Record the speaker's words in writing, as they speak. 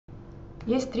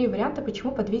Есть три варианта,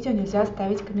 почему под видео нельзя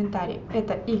ставить комментарии.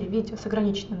 Это или видео с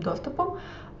ограниченным доступом,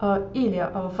 или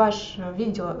ваше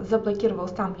видео заблокировал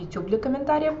сам YouTube для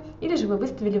комментариев, или же вы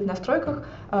выставили в настройках,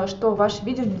 что ваше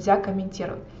видео нельзя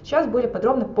комментировать. Сейчас более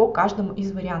подробно по каждому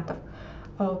из вариантов,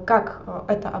 как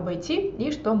это обойти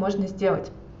и что можно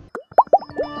сделать.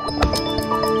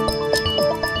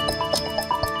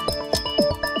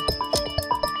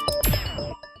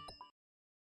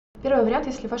 Первый вариант,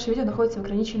 если ваше видео находится в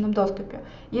ограниченном доступе.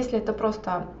 Если это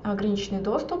просто ограниченный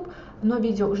доступ, но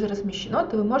видео уже размещено,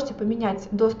 то вы можете поменять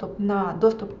доступ на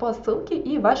доступ по ссылке,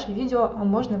 и ваше видео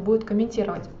можно будет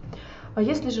комментировать.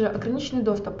 Если же ограниченный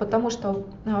доступ, потому что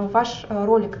ваш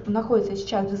ролик находится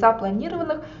сейчас в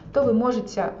запланированных, то вы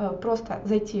можете просто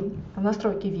зайти в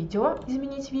настройки видео,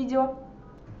 изменить видео,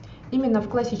 именно в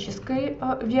классической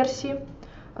версии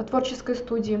творческой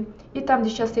студии, и там, где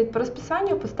сейчас стоит по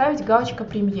расписанию, поставить галочка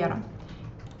 «Премьера»,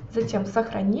 затем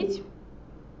 «Сохранить».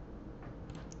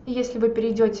 И если вы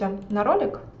перейдете на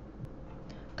ролик,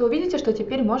 то увидите, что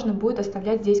теперь можно будет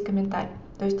оставлять здесь комментарий.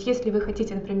 То есть, если вы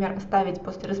хотите, например, оставить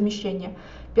после размещения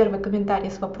первый комментарий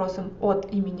с вопросом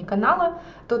от имени канала,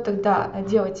 то тогда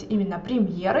делайте именно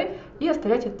премьеры и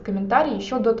оставляйте этот комментарий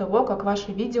еще до того, как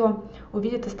ваше видео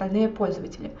увидят остальные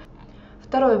пользователи.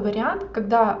 Второй вариант,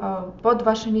 когда под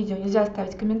вашим видео нельзя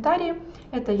ставить комментарии,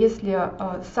 это если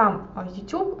сам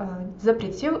YouTube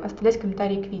запретил оставлять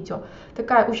комментарии к видео.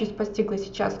 Такая участь постигла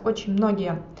сейчас очень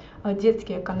многие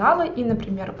детские каналы, и,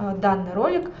 например, данный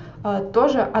ролик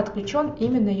тоже отключен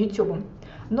именно YouTube.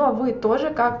 Но вы тоже,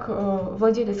 как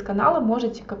владелец канала,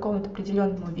 можете к какому-то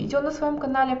определенному видео на своем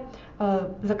канале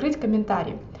закрыть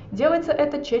комментарии. Делается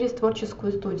это через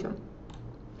творческую студию.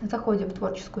 Заходим в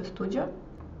творческую студию.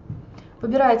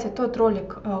 Выбираете тот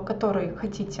ролик, который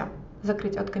хотите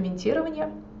закрыть от комментирования.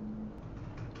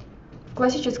 В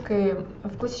классической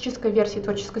версии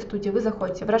творческой студии вы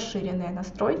заходите в расширенные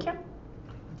настройки.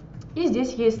 И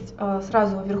здесь есть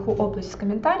сразу вверху область с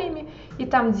комментариями. И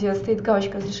там, где стоит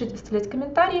галочка «Разрешить оставлять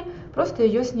комментарии», просто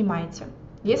ее снимаете,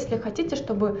 если хотите,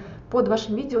 чтобы под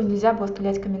вашим видео нельзя было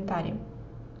оставлять комментарии.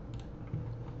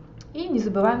 И не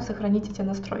забываем сохранить эти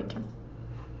настройки.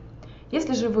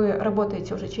 Если же вы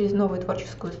работаете уже через новую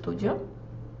творческую студию,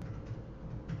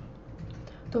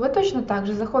 то вы точно так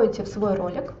же заходите в свой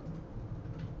ролик,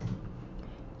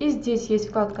 и здесь есть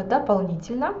вкладка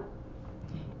 «Дополнительно»,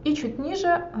 и чуть ниже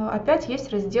опять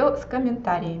есть раздел с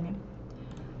комментариями.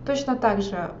 Точно так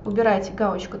же убирайте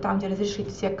галочку там, где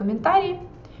 «Разрешить все комментарии»,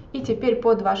 и теперь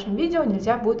под вашим видео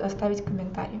нельзя будет оставить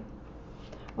комментарий.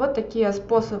 Вот такие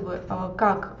способы,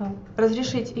 как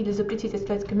разрешить или запретить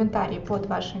оставлять комментарии под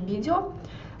вашим видео.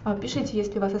 Пишите,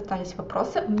 если у вас остались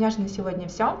вопросы. У меня же на сегодня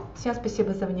все. Всем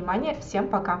спасибо за внимание. Всем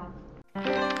пока.